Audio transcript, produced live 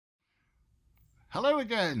Hello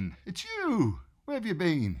again, it's you. Where have you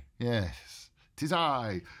been? Yes, 'tis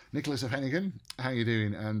I, Nicholas of Hennegan. How you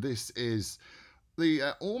doing? And this is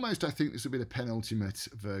the almost, I think this will be the penultimate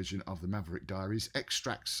version of the Maverick Diaries,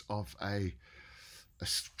 extracts of a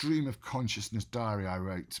stream of consciousness diary I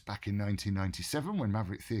wrote back in 1997 when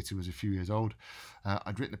Maverick Theatre was a few years old.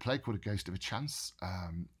 I'd written a play called A Ghost of a Chance.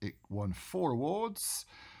 It won 4 awards,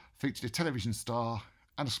 featured a television star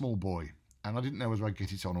and a small boy, and I didn't know whether I'd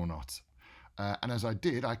get it on or not. And as I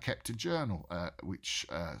did, I kept a journal, which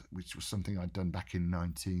was something I'd done back in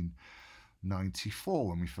 1994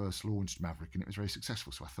 when we first launched Maverick, and it was very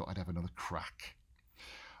successful, so I thought I'd have another crack.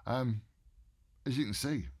 As you can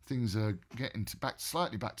see, things are getting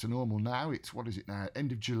slightly back to normal now. It's, what is it now,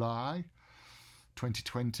 end of July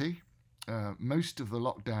 2020. Most of the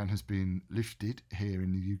lockdown has been lifted here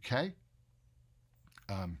in the UK.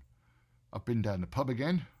 I've been down the pub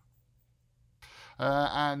again,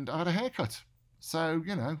 and I had a haircut. So,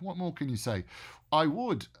 you know, what more can you say? I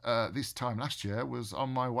would, this time last year, was on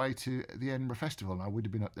my way to the Edinburgh Festival, and I would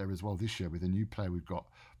have been up there as well this year with a new play we've got,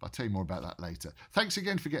 but I'll tell you more about that later. Thanks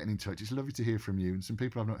again for getting in touch. It's lovely to hear from you, and some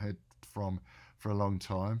people I've not heard from for a long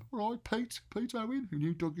time. All right, Pete Owen, who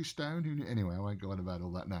knew Dougie Stone, who knew... Anyway, I won't go on about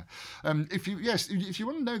all that now. If you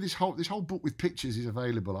want to know, this whole book with pictures is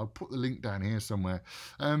available. I'll put the link down here somewhere.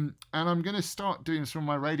 And I'm going to start doing some of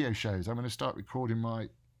my radio shows. I'm going to start recording my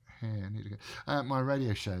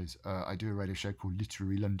radio shows. I do a radio show called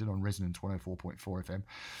Literary London on Resonance 104.4 FM, and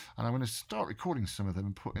I'm going to start recording some of them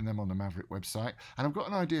and putting them on the Maverick website. And I've got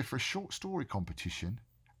an idea for a short story competition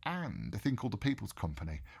and a thing called the People's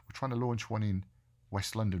Company. We're trying to launch one in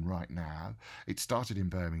West London right now. It started in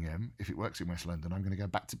Birmingham. If it works in West London, I'm going to go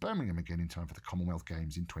back to Birmingham again in time for the Commonwealth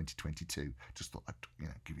Games in 2022. Just thought I'd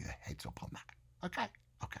give you a heads up on that. Okay.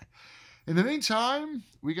 In the meantime,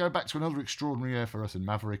 we go back to another extraordinary year for us in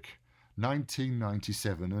Maverick,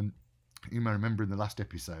 1997. And you may remember in the last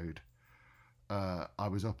episode, I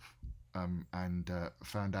was up and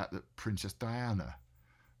found out that Princess Diana,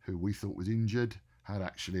 who we thought was injured, had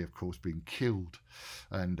actually, of course, been killed.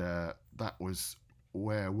 And that was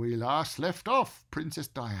where we last left off. Princess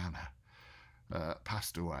Diana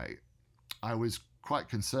passed away. I was quite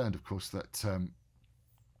concerned, of course, that...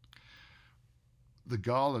 the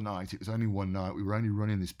gala night, it was only one night. We were only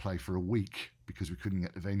running this play for a week because we couldn't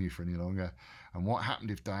get the venue for any longer. And what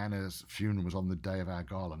happened if Diana's funeral was on the day of our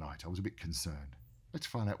gala night? I was a bit concerned. Let's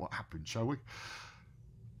find out what happened, shall we?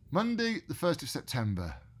 Monday, the 1st of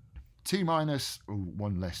September. T-minus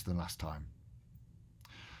 1 less than last time.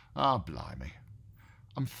 Blimey.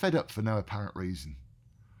 I'm fed up for no apparent reason.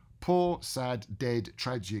 Poor, sad, dead,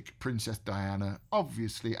 tragic Princess Diana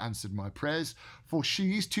obviously answered my prayers, for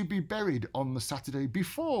she is to be buried on the Saturday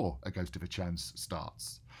before A Ghost of a Chance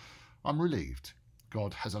starts. I'm relieved.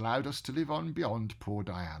 God has allowed us to live on beyond poor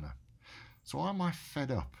Diana. So why am I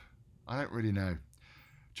fed up? I don't really know.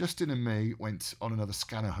 Justin and me went on another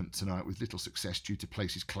scanner hunt tonight with little success due to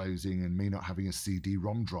places closing and me not having a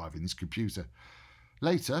CD-ROM drive in this computer.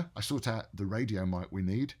 Later, I sort out the radio mic we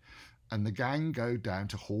need, and the gang go down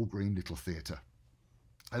to Hall Green Little Theatre.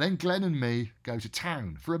 And then Glenn and me go to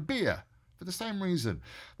town for a beer, for the same reason.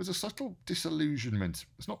 There's a subtle disillusionment.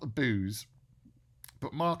 It's not the booze,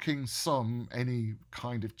 but marking any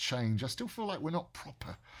kind of change. I still feel like we're not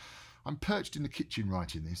proper. I'm perched in the kitchen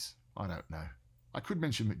writing this. I don't know. I could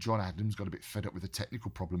mention that John Adams got a bit fed up with a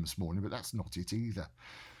technical problem this morning, but that's not it either.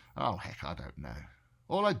 Oh, heck, I don't know.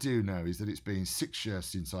 All I do know is that it's been 6 years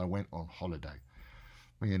since I went on holiday.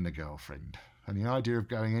 Me and the girlfriend, and the idea of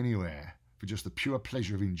going anywhere for just the pure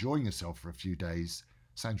pleasure of enjoying yourself for a few days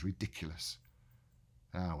sounds ridiculous.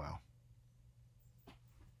 Ah well.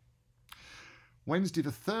 Wednesday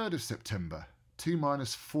the 3rd of September,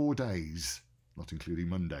 T-minus 4 days, not including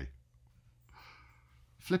Monday.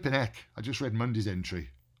 Flippin' heck, I just read Monday's entry.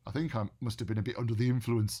 I think I must have been a bit under the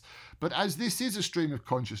influence, but as this is a stream of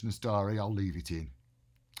consciousness diary, I'll leave it in.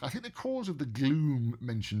 I think the cause of the gloom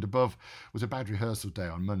mentioned above was a bad rehearsal day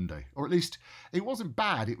on Monday. Or at least, it wasn't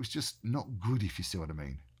bad, it was just not good, if you see what I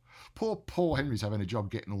mean. Poor Paul Henry's having a job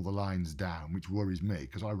getting all the lines down, which worries me,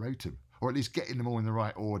 because I wrote them. Or at least getting them all in the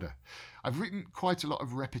right order. I've written quite a lot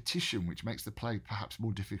of repetition, which makes the play perhaps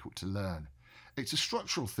more difficult to learn. It's a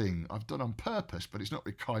structural thing I've done on purpose, but it's not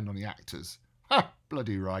very kind on the actors. Ha!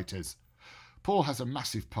 Bloody writers. Paul has a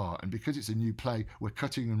massive part, and because it's a new play, we're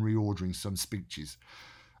cutting and reordering some speeches.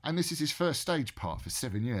 And this is his first stage part for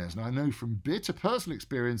 7 years. And I know from bitter personal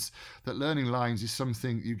experience that learning lines is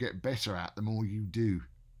something you get better at the more you do.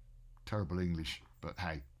 Terrible English, but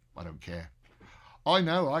hey, I don't care. I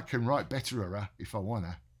know I can write betterer if I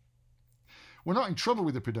wanna. We're not in trouble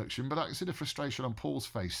with the production, but I can see the frustration on Paul's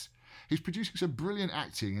face. He's producing some brilliant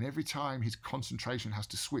acting, and every time his concentration has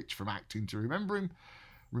to switch from acting to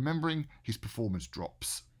remembering, his performance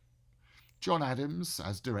drops. John Adams,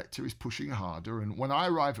 as director, is pushing harder, and when I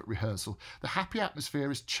arrive at rehearsal, the happy atmosphere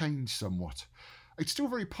has changed somewhat. It's still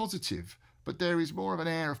very positive, but there is more of an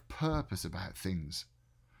air of purpose about things.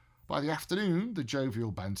 By the afternoon, the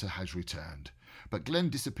jovial banter has returned, but Glenn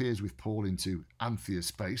disappears with Paul into Anthea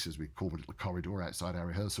space, as we call the little corridor outside our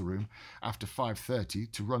rehearsal room, after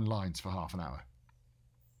 5:30 to run lines for half an hour.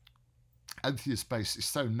 Anthea space is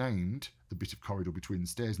so named, the bit of corridor between the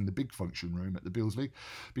stairs and the big function room at the Billesley,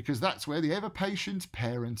 because that's where the ever-patient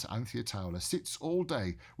parent Anthea Towler sits all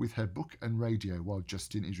day with her book and radio while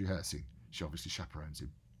Justin is rehearsing. She obviously chaperones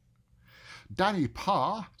him. Danny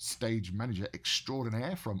Parr, stage manager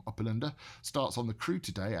extraordinaire from Up and Under, starts on the crew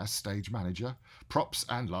today as stage manager, props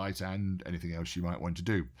and light and anything else you might want to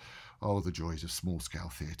do. Oh, the joys of small-scale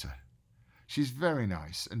theatre. She's very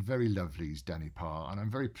nice and very lovely, is Danny Parr, and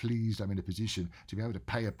I'm very pleased I'm in a position to be able to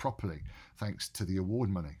pay her properly, thanks to the award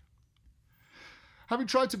money. Having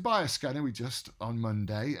tried to buy a scanner with just on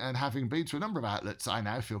Monday, and having been to a number of outlets, I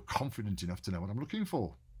now feel confident enough to know what I'm looking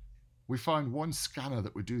for. We find one scanner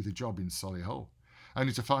that would do the job in Solihull,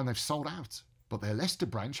 only to find they've sold out, but their Leicester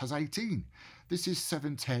branch has 18. This is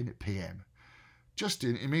 7:10 p.m.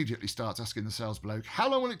 Justin immediately starts asking the sales bloke, how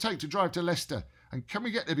long will it take to drive to Leicester, and can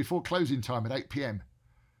we get there before closing time at 8 p.m?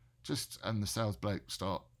 And the sales bloke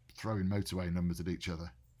start throwing motorway numbers at each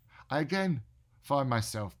other. I again find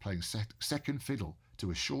myself playing second fiddle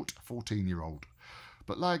to a short 14-year-old.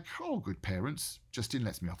 But like all good parents, Justin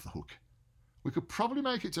lets me off the hook. We could probably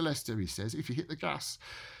make it to Leicester, he says, if you hit the gas.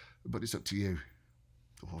 But it's up to you.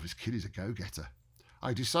 Oh, this kid is a go-getter.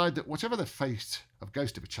 I decide that whatever the fate of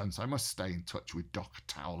ghost of a chance, I must stay in touch with Doc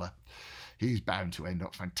Towler. He's bound to end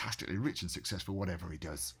up fantastically rich and successful, whatever he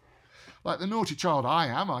does. Like the naughty child I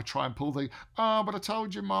am, I try and pull the, but I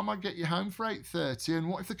told you, Mum, I'd get you home for 8:30, and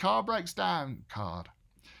what if the car breaks down card.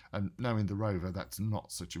 And knowing the Rover, that's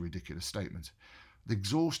not such a ridiculous statement. The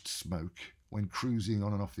exhaust smoke when cruising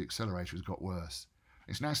on and off the accelerator has got worse.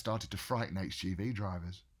 It's now started to frighten HGV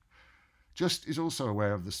drivers. Just is also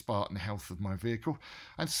aware of the Spartan health of my vehicle,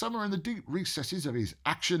 and somewhere in the deep recesses of his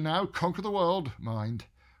action now, conquer the world mind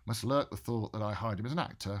must lurk the thought that I hide him as an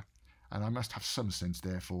actor, and I must have some sense,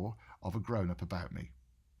 therefore, of a grown-up about me.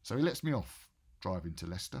 So he lets me off, driving to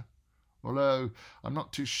Leicester, although I'm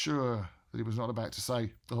not too sure that he was not about to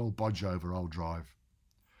say, oh, bodge over, I'll drive.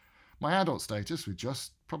 My adult status with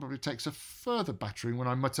Just probably takes a further battering when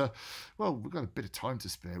I mutter, well, we've got a bit of time to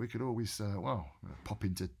spare. We could always, pop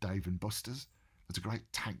into Dave and Buster's. There's a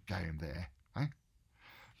great tank game there, eh?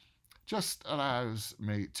 Just allows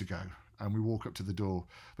me to go, and we walk up to the door.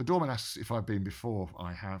 The doorman asks if I've been before.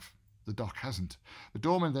 I have. The doc hasn't. The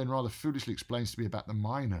doorman then rather foolishly explains to me about the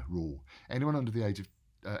minor rule. Anyone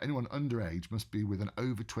underage must be with an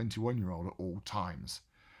over 21-year-old at all times.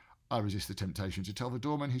 I resist the temptation to tell the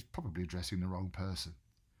doorman he's probably addressing the wrong person.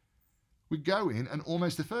 We go in, and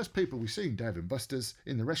almost the first people we see in Dave and Buster's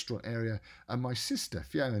in the restaurant area are my sister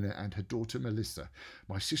Fiona and her daughter Melissa,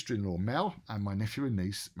 my sister-in-law Mel, and my nephew and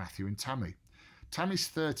niece Matthew and Tammy. Tammy's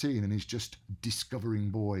 13 and is just discovering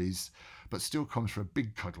boys, but still comes for a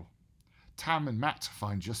big cuddle. Tam and Matt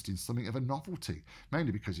find Justin something of a novelty,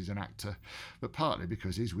 mainly because he's an actor, but partly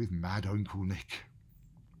because he's with Mad Uncle Nick.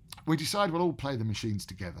 We decide we'll all play the machines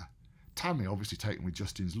together. Tammy, obviously taken with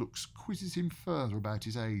Justin's looks, quizzes him further about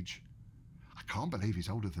his age. I can't believe he's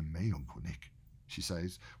older than me, Uncle Nick, she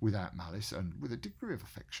says, without malice and with a degree of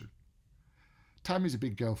affection. Tammy's a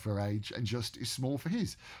big girl for her age and Just is small for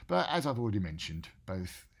his, but as I've already mentioned,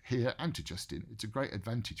 both here and to Justin, it's a great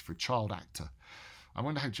advantage for a child actor. I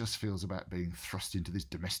wonder how Just feels about being thrust into this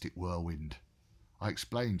domestic whirlwind. I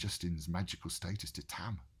explain Justin's magical status to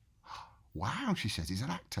Tam. Wow, she says, he's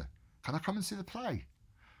an actor. Can I come and see the play?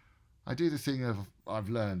 I do the thing I've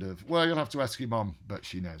learned of, well, you'll have to ask your mum, but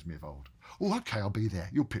she knows me of old. Oh, okay, I'll be there.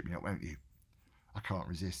 You'll pick me up, won't you? I can't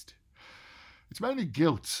resist. It's mainly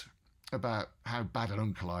guilt about how bad an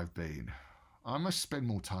uncle I've been. I must spend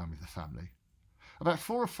more time with the family. About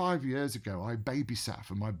 4 or 5 years ago, I babysat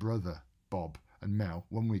for my brother, Bob, and Mel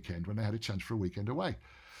one weekend when they had a chance for a weekend away.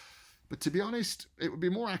 But to be honest, it would be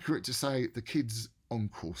more accurate to say the kids'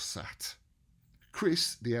 uncle sat.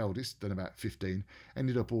 Chris, the eldest, then about 15,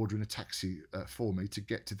 ended up ordering a taxi for me to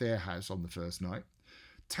get to their house on the first night.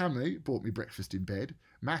 Tammy bought me breakfast in bed.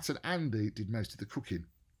 Matt and Andy did most of the cooking.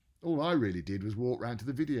 All I really did was walk round to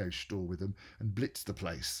the video store with them and blitz the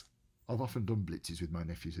place. I've often done blitzes with my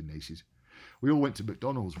nephews and nieces. We all went to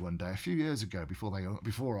McDonald's one day a few years ago before they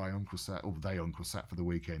uncle sat for the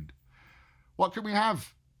weekend. What can we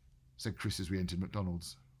have? Said Chris as we entered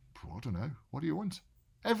McDonald's. I don't know. What do you want?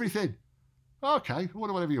 Everything. Okay,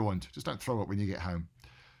 order whatever you want. Just don't throw up when you get home.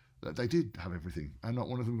 They did have everything, and not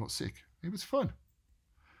one of them got sick. It was fun.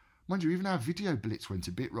 Mind you, even our video blitz went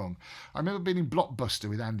a bit wrong. I remember being in Blockbuster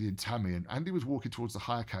with Andy and Tammy, and Andy was walking towards the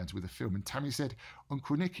hire counter with a film, and Tammy said,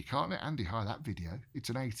 "Uncle Nick, you can't let Andy hire that video. It's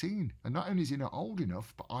an 18. And not only is he not old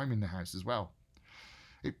enough, but I'm in the house as well."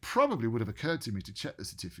 It probably would have occurred to me to check the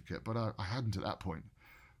certificate, but I hadn't at that point.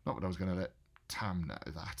 Not that I was going to let Tam know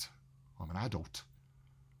that. I'm an adult.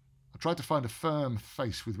 I tried to find a firm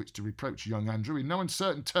face with which to reproach young Andrew in no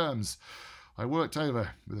uncertain terms. I worked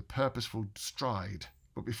over with a purposeful stride.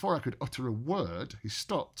 But before I could utter a word, he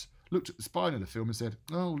stopped, looked at the spine of the film and said,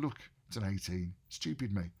 "Oh, look, it's an 18.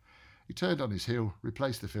 Stupid me." He turned on his heel,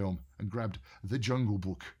 replaced the film and grabbed The Jungle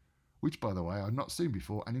Book, which, by the way, I'd not seen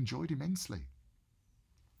before and enjoyed immensely.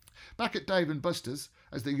 Back at Dave and Buster's,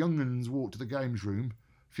 as the young uns walked to the games room,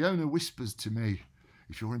 Fiona whispers to me,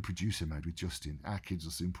 "If you're in producer mode with Justin, our kids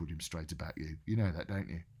will soon put him straight about you. You know that, don't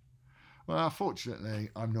you?" Well,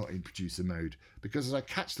 fortunately, I'm not in producer mode, because as I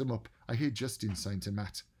catch them up, I hear Justin saying to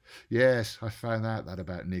Matt, "Yes, I found out that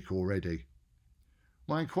about Nick already."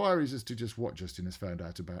 My inquiries as to just what Justin has found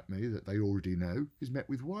out about me that they already know is met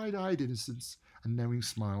with wide-eyed innocence and knowing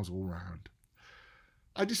smiles all round.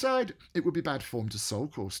 I decide it would be bad form to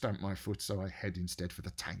sulk or stamp my foot, so I head instead for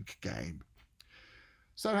the tank game.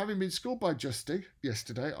 So, having been schooled by Justy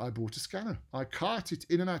yesterday, I bought a scanner. I cart it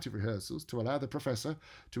in and out of rehearsals to allow the professor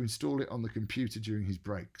to install it on the computer during his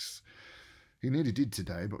breaks. He nearly did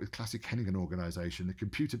today, but with classic Hennegan organisation, the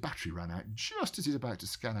computer battery ran out just as he's about to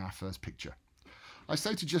scan our first picture. I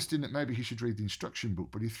say to Justin that maybe he should read the instruction book,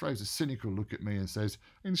 but he throws a cynical look at me and says,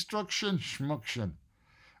 "Instruction, schmuction."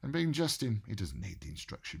 And being Justin, he doesn't need the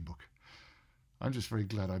instruction book. I'm just very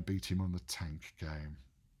glad I beat him on the tank game.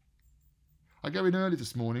 I go in early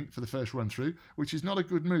this morning for the first run-through, which is not a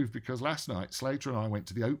good move because last night Slater and I went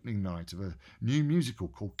to the opening night of a new musical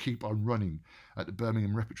called Keep On Running at the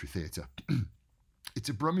Birmingham Repertory Theatre. It's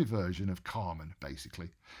a Brummie version of Carmen,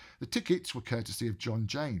 basically. The tickets were courtesy of John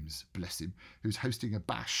James, bless him, who's hosting a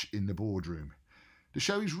bash in the boardroom. The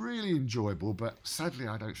show is really enjoyable, but sadly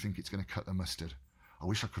I don't think it's going to cut the mustard. I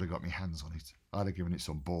wish I could have got my hands on it. I'd have given it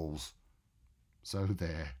some balls. So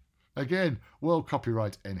there. Again, world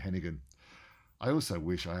copyright N. Hennegan. I also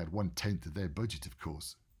wish I had 1/10 of their budget, of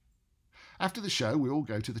course. After the show, we all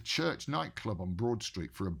go to the Church nightclub on Broad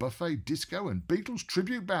Street for a buffet, disco and Beatles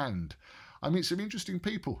tribute band. I meet some interesting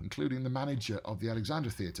people, including the manager of the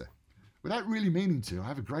Alexandra Theatre. Without really meaning to, I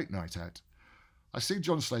have a great night out. I see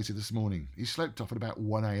John Slater this morning. He slept off at about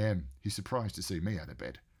 1 a.m. He's surprised to see me out of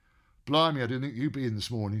bed. "Blimey, I didn't think you'd be in this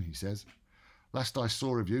morning," he says. "Last I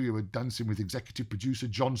saw of you, you were dancing with executive producer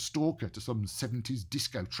John Stalker to some 70s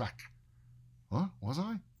disco track." "What, was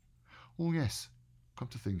I?" "Oh, yes. Come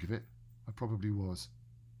to think of it, I probably was."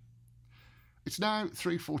 It's now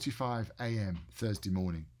 3:45 a.m. Thursday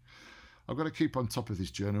morning. I've got to keep on top of this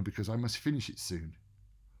journal because I must finish it soon.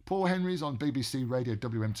 Paul Henry's on BBC Radio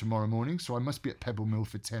WM tomorrow morning, so I must be at Pebble Mill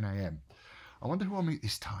for 10 a.m. I wonder who I'll meet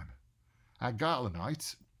this time. Our gala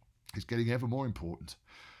night is getting ever more important.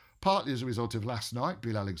 Partly as a result of last night,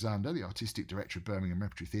 Bill Alexander, the artistic director of Birmingham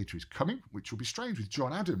Repertory Theatre, is coming, which will be strange with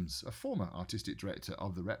John Adams, a former artistic director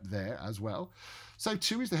of the Rep there as well. So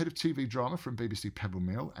too is the head of TV drama from BBC Pebble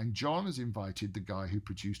Mill, and John has invited the guy who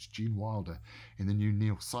produced Gene Wilder in the new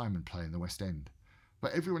Neil Simon play in the West End.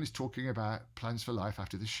 But everyone is talking about plans for life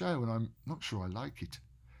after the show, and I'm not sure I like it.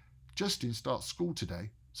 Justin starts school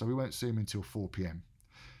today, so we won't see him until 4 p.m.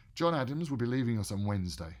 John Adams will be leaving us on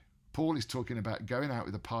Wednesday. Paul is talking about going out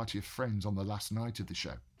with a party of friends on the last night of the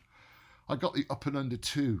show. I got the Up and Under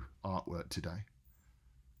 2 artwork today.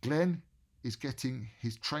 Glenn is getting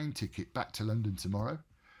his train ticket back to London tomorrow,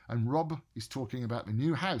 and Rob is talking about the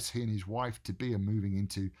new house he and his wife-to-be are moving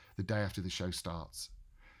into the day after the show starts.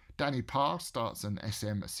 Danny Parr starts an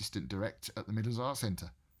SM assistant direct at the Midlands Arts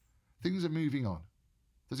Centre. Things are moving on.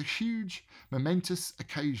 There's a huge, momentous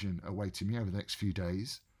occasion awaiting me over the next few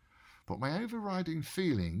days, but my overriding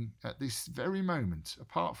feeling at this very moment,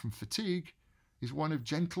 apart from fatigue, is one of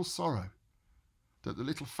gentle sorrow that the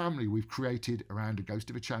little family we've created around A Ghost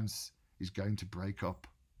of a Chance is going to break up,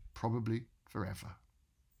 probably forever.